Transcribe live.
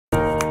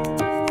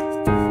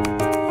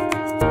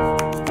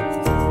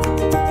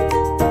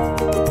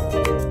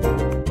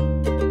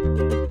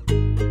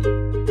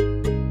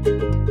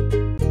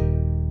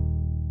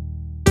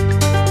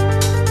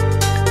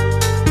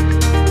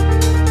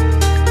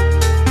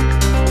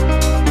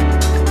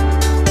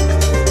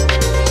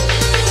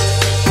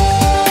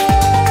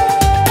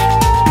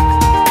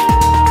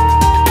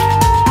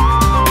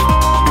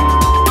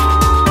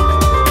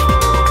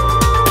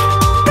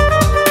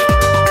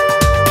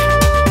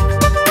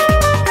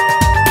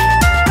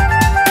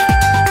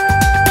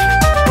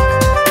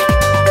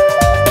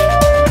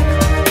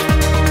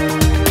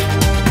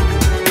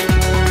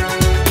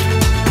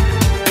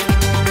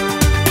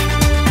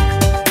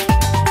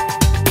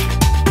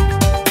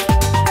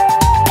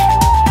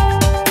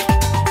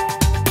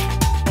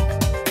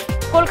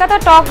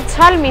কলকাতা টক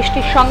ঝাল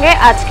মিষ্টির সঙ্গে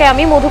আজকে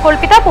আমি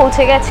মধুকল্পিতা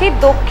পৌঁছে গেছি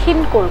দক্ষিণ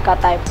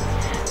কলকাতায়।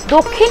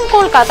 দক্ষিণ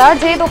কলকাতার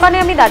যে দোকানে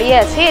আমি দাঁড়িয়ে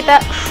আছি এটা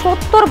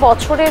 70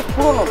 বছরের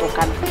পুরনো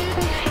দোকান।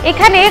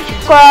 এখানে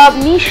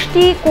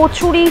মিষ্টি,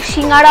 কচুরি,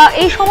 সিঙ্গারা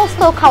এই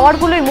সমস্ত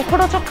খাবারগুলোই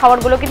মুখরোচক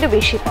খাবারগুলো কিন্তু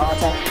বেশি পাওয়া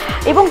যায়।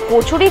 এবং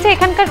কচুরি যে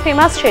এখানকার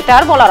ফেমাস সেটা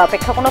আর বলার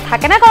অপেক্ষা কোনো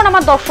থাকে না, কারণ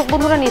আমার দর্শক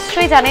বন্ধুরা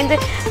নিশ্চয়ই জানেন যে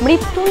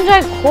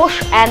মৃত্যুঞ্জয় ঘোষ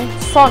অ্যান্ড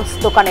সন্স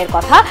দোকানের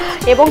কথা,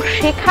 এবং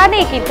সেখানে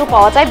কিন্তু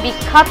পাওয়া যায়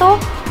বিখ্যাত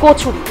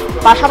কচুরি,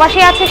 পাশাপাশি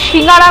আছে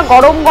সিঙ্গারা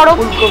গরম গরম,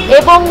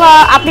 এবং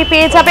আপনি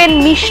পেয়ে যাবেন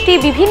মিষ্টি,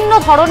 বিভিন্ন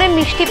ধরনের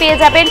মিষ্টি পেয়ে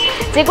যাবেন,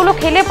 যেগুলো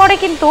খেলে পরে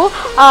কিন্তু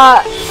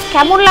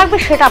কেমন লাগবে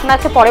সেটা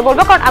আপনাকে পরে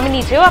বলবো, কারণ আমি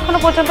নিজেও এখনো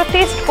পর্যন্ত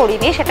টেস্ট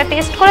করিনি, সেটা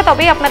টেস্ট করে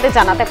তবেই আপনাদের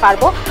জানাতে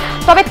পারবো।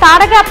 তবে তার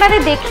আগে আপনাদের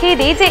দেখিয়ে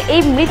দিই যে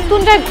এই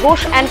মৃত্যুঞ্জয়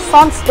ঘোষ অ্যান্ড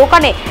সন্স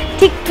দোকানে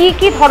ঠিক কি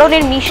কি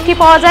ধরনের মিষ্টি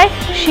পাওয়া যায়,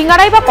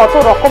 সিঙ্গারাই বা কত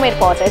রকমের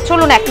পাওয়া যায়,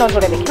 চলুন এক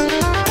নজরে দেখি।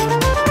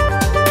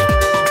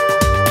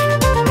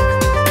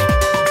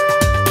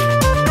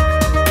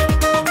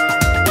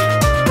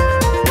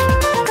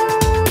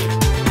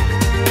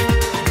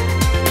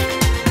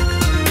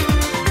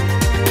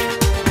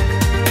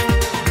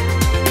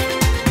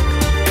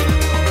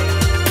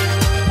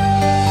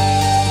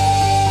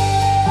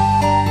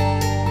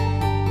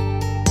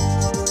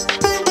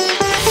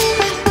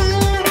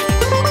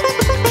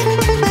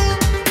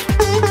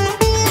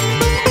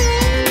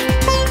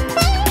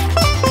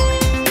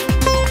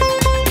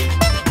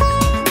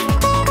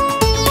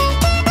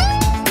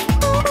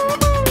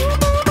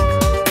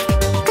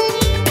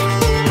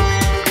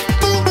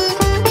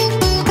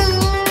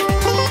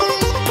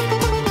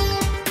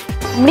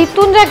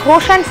 মৃত্যুঞ্জয়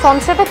ঘোষ অ্যান্ড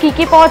সন্সে তো কী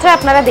কী পাওয়া যায়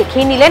আপনারা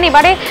দেখেই নিলেন।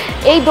 এবারে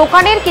এই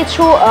দোকানের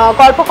কিছু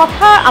গল্প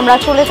কথা আমরা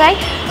চলে যাই।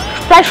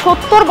 প্রায়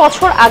 70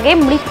 বছর আগে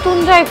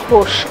মৃত্যুঞ্জয়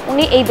ঘোষ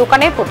উনি এই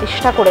দোকানের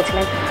প্রতিষ্ঠা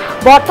করেছিলেন।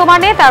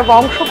 বর্তমানে তার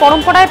বংশ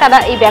পরম্পরায় তারা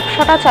এই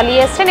ব্যবসাটা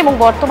চালিয়ে এসছেন, এবং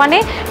বর্তমানে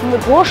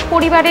ঘোষ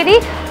পরিবারেরই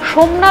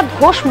সোমনাথ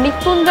ঘোষ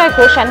মৃত্যুঞ্জয়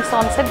ঘোষ অ্যান্ড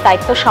সন্সের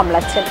দায়িত্ব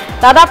সামলাচ্ছেন।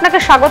 দাদা, আপনাকে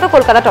স্বাগত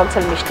কলকাতা টক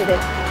ঝাল মিষ্টিতে।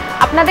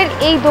 আপনাদের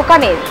এই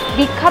দোকানের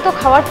বিখ্যাত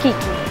খাবার কি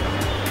কি?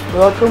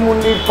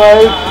 রসমুন্ডির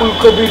পায়েস,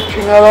 ফুলকপির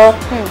সিঙ্গারা,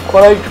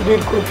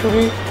 কড়াইশুটির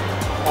কচুরি,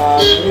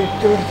 আর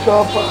মিষ্টির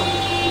চপ,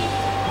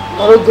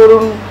 আরও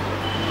ধরুন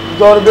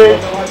দরবে,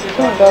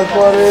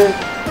 তারপরে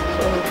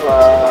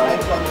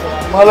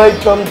মালাই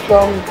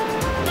চমচম,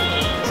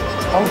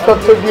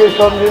 আমসত্ব দিয়ে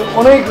সন্দেশ,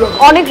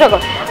 অনেক রকম।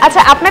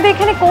 আচ্ছা, আপনাদের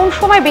এখানে কোন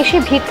সময় বেশি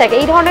ভিড় থাকে?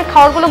 এই ধরনের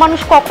খাবারগুলো মানুষ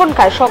কখন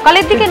খায়,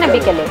 সকালের দিকে না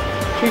বিকেলে?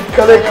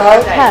 শীতকালে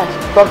খায়, হ্যাঁ,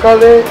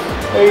 সকালে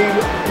এই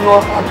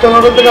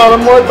 8-9টা থেকে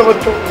আরম্ভ হয়, তবে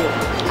চলবে।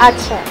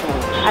 আচ্ছা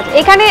আচ্ছা,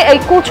 এখানে এই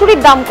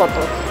কচুরির দাম কত?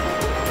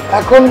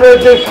 এখন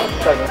রয়েছে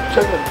 7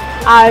 টাকা।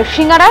 আর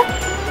সিঙ্গারা?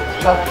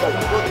 7 টাকা।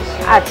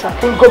 আচ্ছা,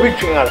 ফুলকপির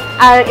সিঙ্গারা।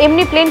 আর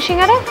এমনি প্লেন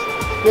সিঙ্গারা?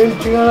 প্লেন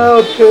সিঙ্গারা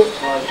হচ্ছে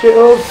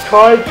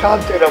 6-7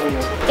 এরকম।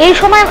 এই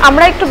সময়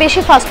আমরা একটু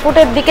বেশি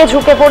ফাস্টফুডের দিকে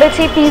ঝুঁকে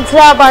পড়েছি,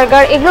 পিৎজা,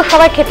 বার্গার এগুলো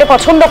সবাই খেতে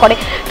পছন্দ করে।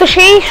 তো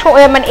সেই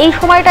মানে এই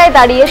সময়টায়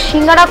দাঁড়িয়ে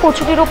সিঙ্গারা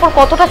কচুরির উপর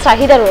কতটা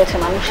চাহিদা রয়েছে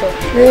মানুষের?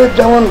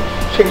 যেমন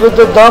সেগুলো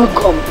তো দাম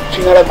কম,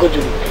 সিঙ্গারা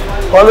কচুরি,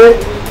 ফলে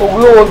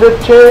ওগুলো ওদের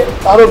চেয়ে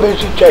আরো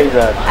বেশি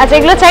চাহিদা আছে। আচ্ছা,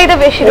 এগুলো চাহিদা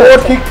বেশি, ও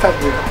ঠিক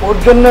থাকবে, ওর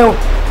জন্য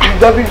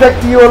পিৎজা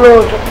কি হলো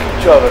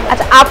কিছু হবে না।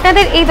 আচ্ছা,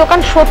 আপনাদের এই দোকান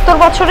 70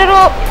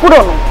 বছরেরও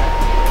পুরনো।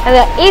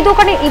 এই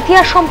দোকানের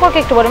ইতিহাস সম্পর্কে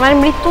একটু বলেন, মানে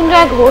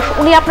মৃত্যুঞ্জয় ঘোষ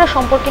উনি আপনার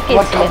সম্পর্কে কে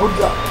ছিলেন?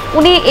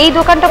 উনি এই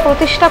দোকানটা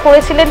প্রতিষ্ঠা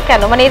করেছিলেন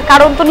কেন, মানে এর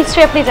কারণ তো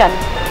নিশ্চয়ই আপনি জানেন।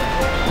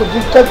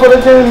 প্রতিষ্ঠা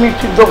করেছে,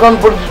 মিষ্টির দোকান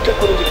প্রতিষ্ঠা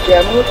করেছে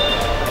কেন,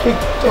 ঠিক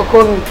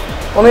তখন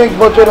অনেক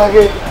বছর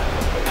আগে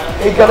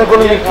এইখানে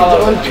কোনো মিষ্টির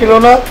দোকান ছিল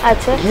না।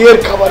 আচ্ছা, ঘিয়ের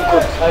খাবার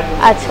করছে।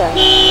 আচ্ছা,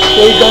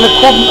 এইখানে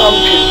খুব নাম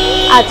ছিল।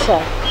 আচ্ছা,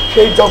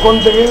 সেই তখন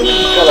থেকে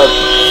খেলা,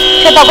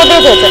 সে তখন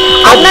থেকে চলছে।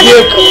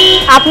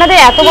 আপনাদের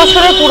এত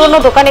বছরের পুরনো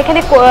দোকান,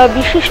 এখানে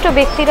বিশিষ্ট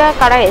ব্যক্তিরা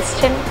কারা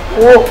এসছেন?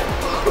 ও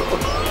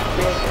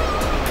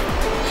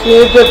সে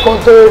যে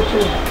কত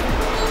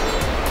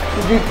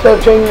সুজিতা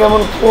সেন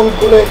যেমন ফোন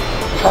করে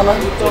জানা,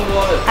 উত্তম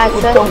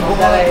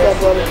কুমার,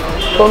 তারপরে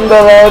সন্ধ্যা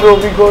রায়,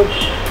 রবি ঘোষ,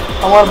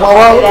 আমার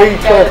বাবা ওই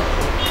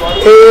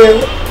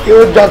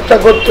এও যাত্রা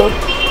করতো,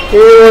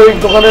 এ ওই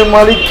দোকানের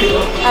মালিক ছিল।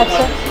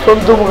 আচ্ছা,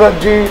 সন্তু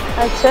মুখার্জি।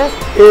 আচ্ছা,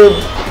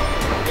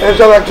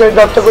 এসব একসাথে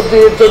যাত্রা করতে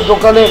তো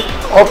দোকানে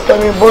অফ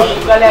টাইমে বসে।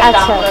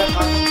 আচ্ছা,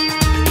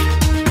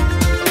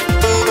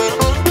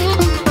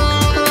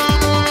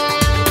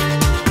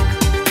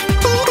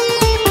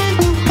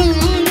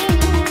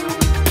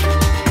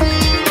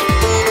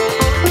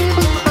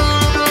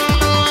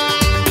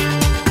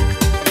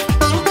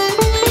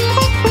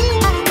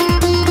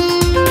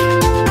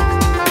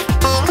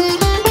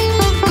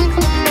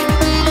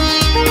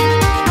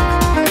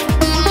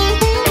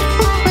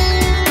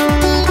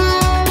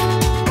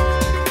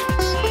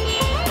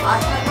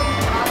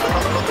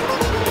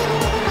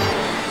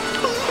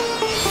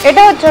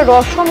 এটা হচ্ছে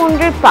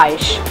রসমুন্ডির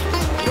পায়েস,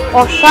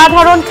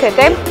 অসাধারণ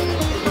খেতে,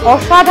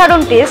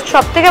 অসাধারণ টেস্ট।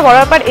 সব থেকে বড়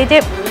ব্যাপার এই যে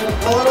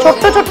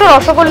ছোট্ট ছোট্ট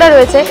রসগোল্লা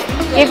রয়েছে,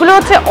 এগুলো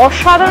হচ্ছে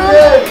অসাধারণ,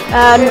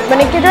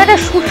 মানে কি একটা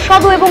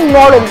সুস্বাদু এবং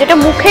নরম, যেটা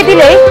মুখে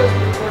দিলেই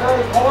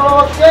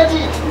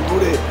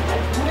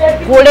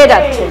গলে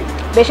যাচ্ছে।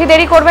 বেশি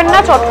দেরি করবেন না,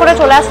 চট করে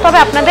চলে আসতে হবে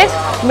আপনাদের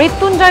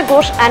মৃত্যুঞ্জয়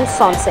ঘোষ অ্যান্ড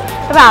সন্সে।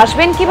 তবে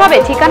আসবেন কিভাবে,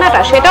 ঠিকানাটা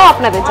সেটাও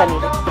আপনাদের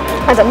জানিয়ে দেবো।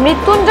 আচ্ছা,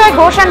 মৃত্যুঞ্জয়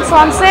ঘোষ অ্যান্ড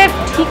সন্সের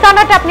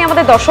ঠিকানাটা আপনি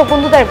আমাদের দর্শক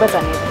বন্ধুদের একবার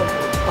জানিয়ে দেবেন।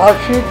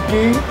 80D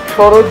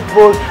শরৎ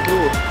Bose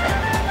road,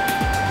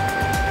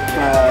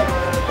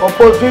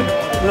 opposite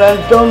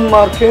Lansdowne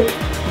market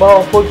বা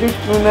opposite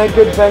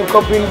United bank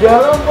of India,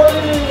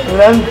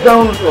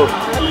 Lansdowne road.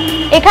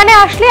 এখানে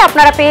আসলে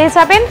আপনারা পেয়ে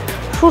যাবেন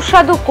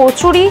সুস্বাদু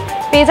কচুরি,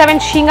 পেয়ে যাবেন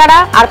সিঙ্গারা,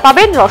 আর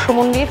পাবেন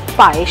রসমন্ডির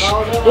পায়েস।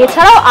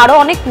 এছাড়াও আরও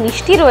অনেক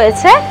মিষ্টি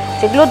রয়েছে,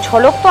 যেগুলোর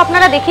ঝলক তো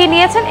আপনারা দেখিয়ে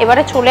নিয়েছেন।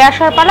 এবারে চলে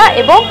আসার পালা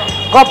এবং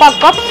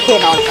গপাগপ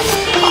খেয়ে নেওয়ার পালা।